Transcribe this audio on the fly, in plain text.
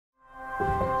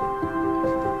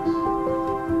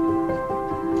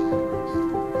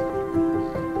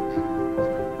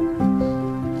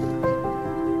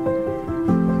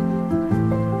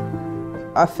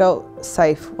I felt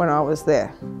safe when I was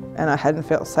there, and I hadn't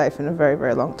felt safe in a very,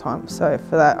 very long time. So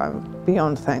for that, I'm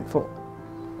beyond thankful.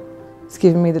 It's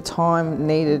given me the time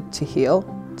needed to heal,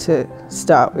 to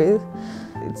start with.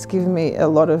 It's given me a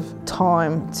lot of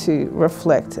time to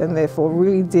reflect and therefore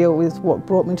really deal with what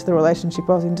brought me to the relationship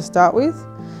I was in to start with.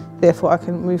 Therefore, I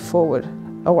can move forward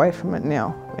away from it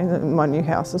now in my new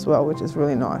house as well, which is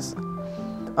really nice.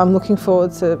 I'm looking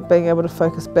forward to being able to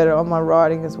focus better on my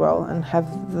writing as well and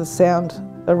have the sound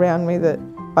around me that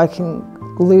I can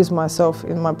lose myself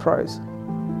in my prose.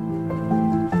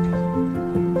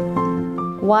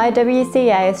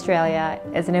 YWCA Australia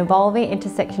is an evolving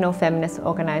intersectional feminist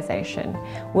organisation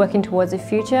working towards a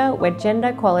future where gender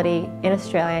equality in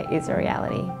Australia is a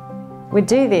reality. We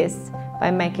do this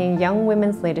by making young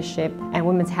women's leadership and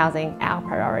women's housing our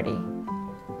priority.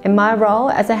 In my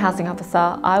role as a housing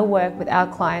officer, I work with our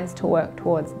clients to work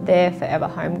towards their forever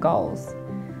home goals.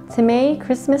 To me,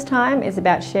 Christmas time is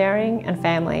about sharing and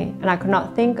family, and I could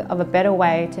not think of a better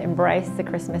way to embrace the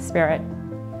Christmas spirit.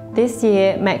 This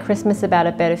year, make Christmas about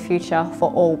a better future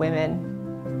for all women.